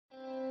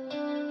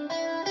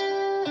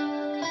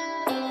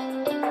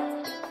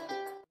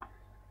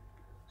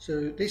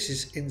So this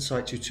is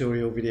Incite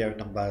tutorial video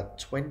number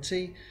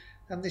 20,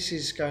 and this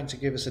is going to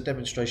give us a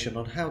demonstration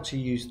on how to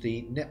use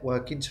the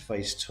network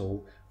interface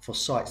tool for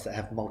sites that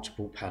have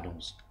multiple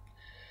panels.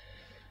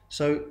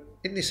 So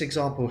in this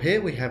example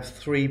here we have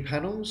three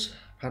panels,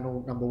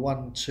 panel number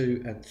 1,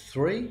 2 and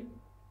 3.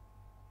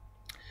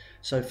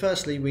 So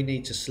firstly we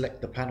need to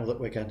select the panel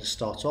that we're going to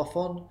start off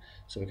on.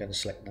 So we're going to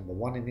select number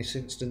 1 in this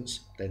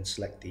instance, then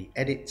select the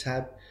Edit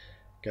tab,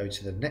 go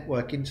to the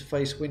network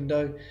interface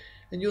window,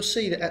 and you'll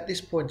see that at this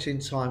point in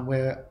time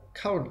we're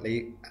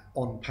currently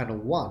on panel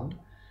 1,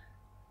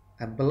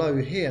 and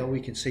below here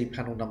we can see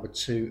panel number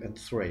 2 and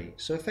 3.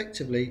 So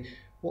effectively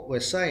what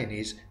we're saying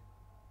is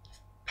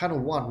panel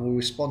 1 will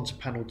respond to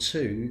panel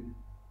 2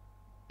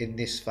 in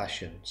this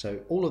fashion.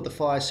 So all of the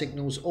fire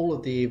signals, all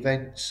of the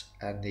events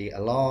and the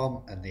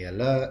alarm and the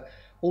alert,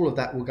 all of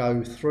that will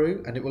go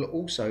through, and it will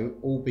also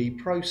all be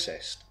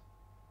processed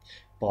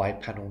by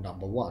panel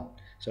number 1.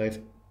 So if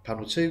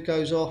panel 2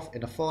 goes off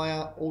in a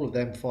fire, all of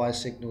them fire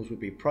signals will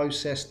be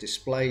processed,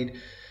 displayed,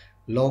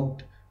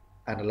 logged,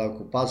 and a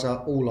local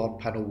buzzer all on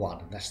panel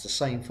 1, and that's the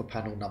same for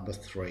panel number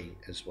 3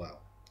 as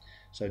well.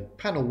 So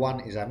panel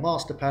 1 is our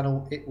master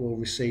panel. It will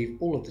receive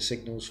all of the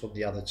signals from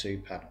the other two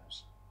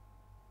panels.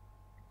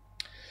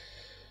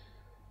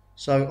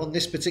 So on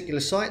this particular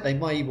site they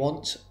may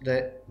want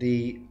that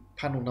the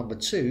panel number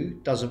 2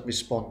 doesn't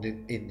respond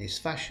in this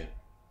fashion.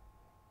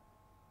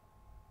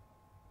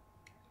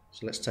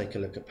 So let's take a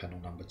look at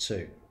panel number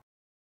 2.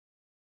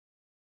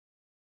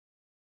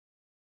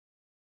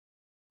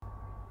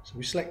 So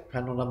we select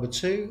panel number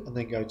 2 and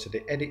then go to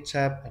the Edit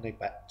tab and then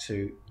back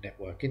to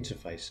Network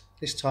Interface.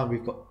 This time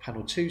we've got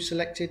panel 2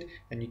 selected,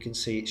 and you can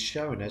see it's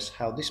showing us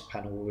how this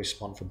panel will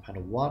respond from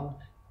panel 1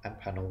 and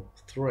panel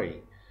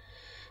 3.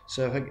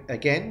 So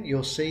again,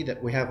 you'll see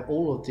that we have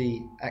all of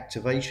the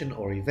activation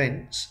or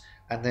events,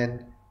 and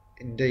then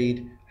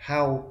indeed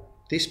how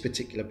this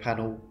particular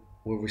panel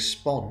will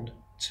respond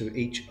to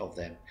each of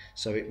them.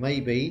 So it may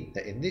be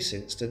that in this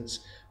instance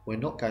we're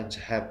not going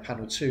to have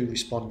panel 2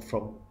 respond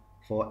for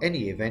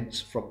any events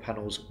from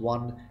panels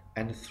 1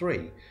 and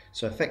 3.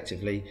 So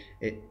effectively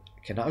it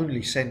can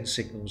only send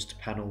signals to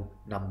panel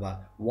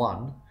number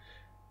 1,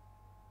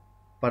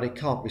 but it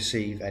can't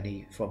receive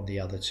any from the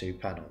other two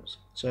panels.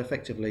 So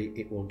effectively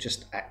it will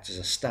just act as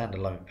a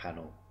standalone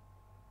panel.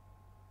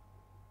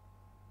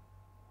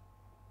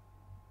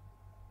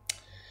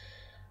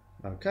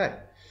 Okay,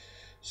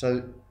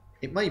 so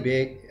it may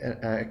be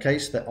a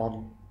case that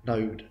on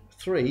node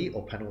 3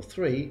 or panel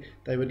 3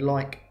 they would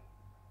like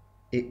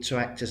it to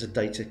act as a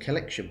data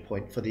collection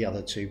point for the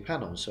other two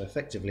panels. So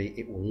effectively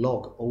it will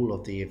log all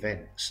of the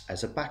events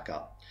as a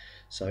backup.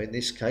 So in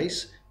this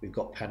case we've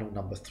got panel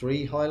number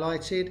 3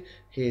 highlighted.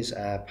 Here's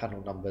our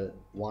panel number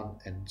 1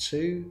 and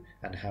 2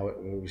 and how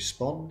it will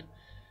respond.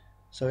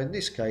 So in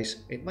this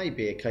case it may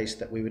be a case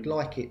that we would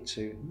like it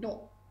to not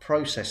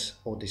process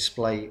or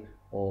display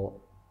or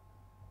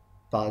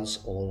buzz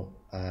or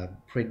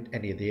print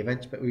any of the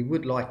events, but we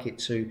would like it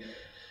to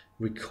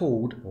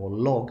record or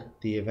log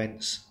the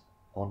events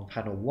on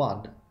panel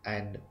 1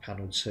 and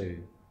panel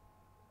 2.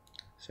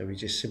 So we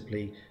just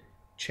simply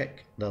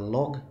check the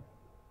log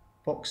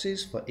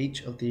boxes for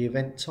each of the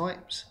event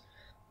types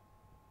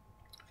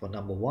for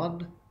number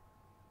 1,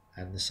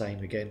 and the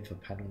same again for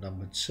panel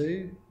number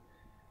 2.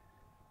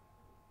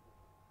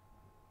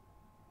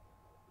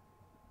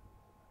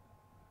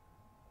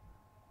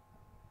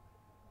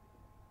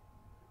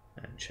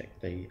 And check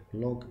the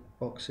log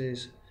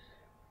boxes.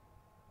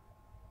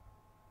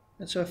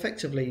 And so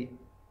effectively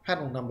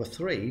panel number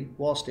 3,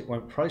 whilst it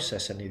won't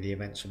process any of the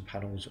events from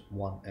panels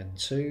 1 and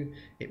 2,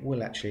 it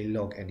will actually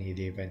log any of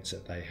the events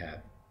that they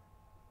have.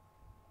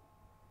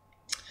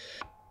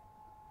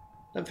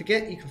 Don't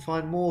forget you can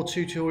find more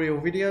tutorial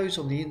videos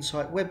on the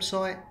Incite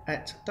website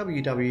at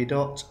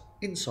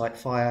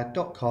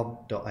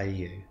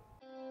www.incitefire.com.au.